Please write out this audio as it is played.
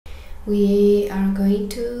We are going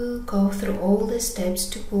to go through all the steps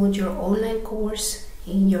to put your online course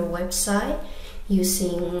in your website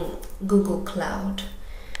using Google Cloud.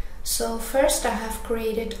 So first, I have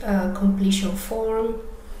created a completion form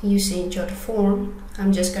using JotForm.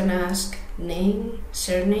 I'm just gonna ask name,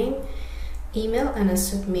 surname, email, and a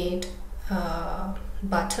submit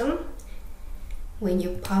button. When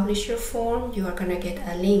you publish your form, you are gonna get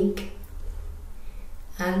a link,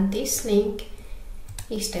 and this link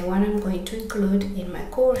is the one I'm going to include in my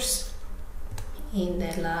course in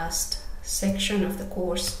the last section of the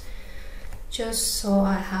course, just so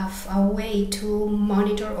I have a way to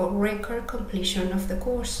monitor or record completion of the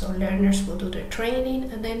course. So learners will do their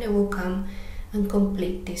training and then they will come and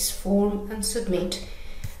complete this form and submit,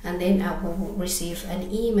 and then I will receive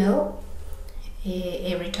an email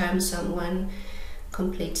every time someone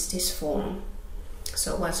completes this form.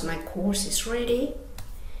 So once my course is ready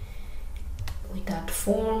with that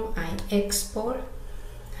form, I export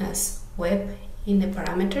as web in the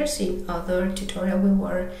parameters. In other tutorial we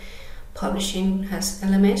were publishing as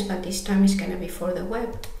LMS, but this time it's gonna be for the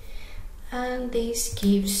web. And this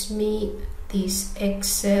gives me this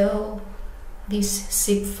Excel, this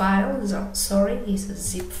zip file, sorry, is a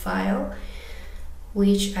zip file,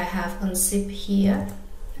 which I have unzipped here,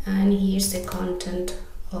 and here's the content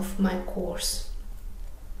of my course.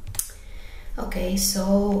 Okay,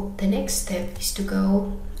 so the next step is to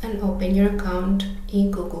go and open your account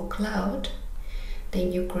in Google Cloud.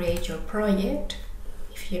 Then you create your project.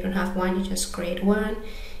 If you don't have one, you just create one,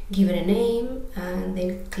 give it a name, and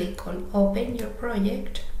then click on open your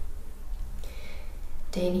project.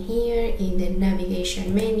 Then here in the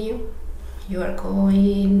navigation menu, you are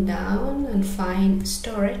going down and find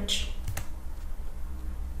storage.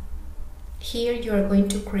 Here you are going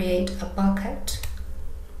to create a bucket.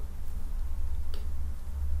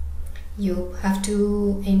 You have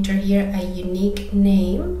to enter here a unique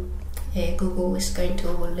name. Google is going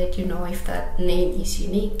to let you know if that name is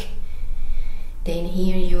unique. Then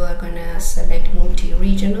here you are gonna select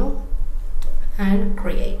multi-regional and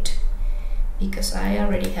create. Because I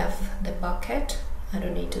already have the bucket, I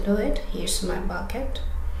don't need to do it. Here's my bucket.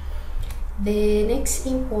 The next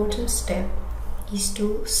important step is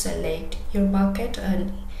to select your bucket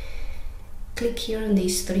and click here on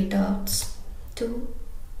these three dots to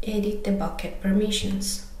edit the bucket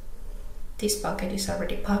permissions. This bucket is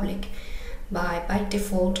already public. By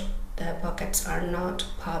default, the buckets are not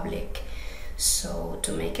public. So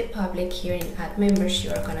to make it public, here in add members, you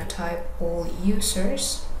are gonna type all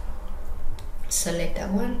users, select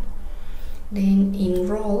that one. Then in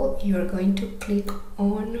role, you are going to click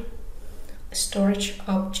on storage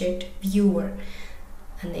object viewer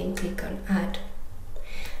and then click on add.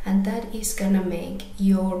 And that is gonna make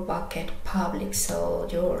your bucket public, so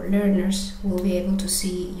your learners will be able to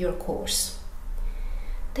see your course.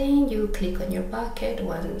 Then you click on your bucket.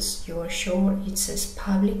 Once you are sure it says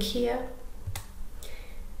public here,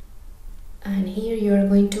 and here you are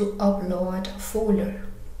going to upload a folder.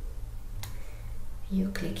 You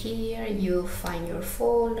click here, you find your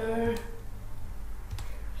folder.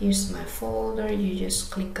 Here's my folder, you just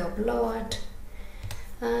click upload,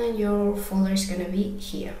 and your folder is gonna be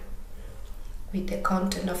here with the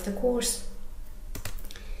content of the course.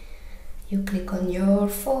 You click on your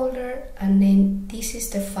folder, and then this is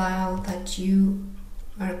the file that you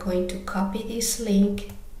are going to copy this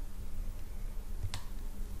link.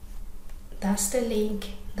 That's the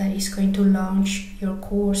link that is going to launch your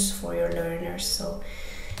course for your learners. So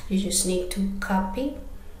you just need to copy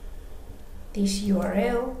this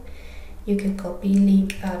URL. You can copy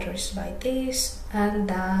link address like this, and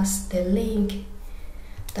that's the link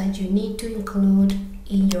that you need to include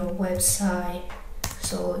in your website,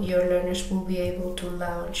 so your learners will be able to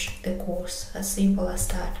launch the course. As simple as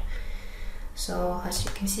that. So as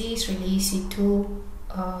you can see, it's really easy to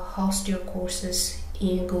host your courses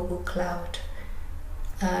in Google Cloud.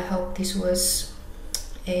 I hope this was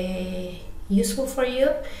useful for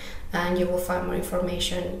you, and you will find more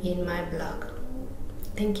information in my blog.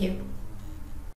 Thank you.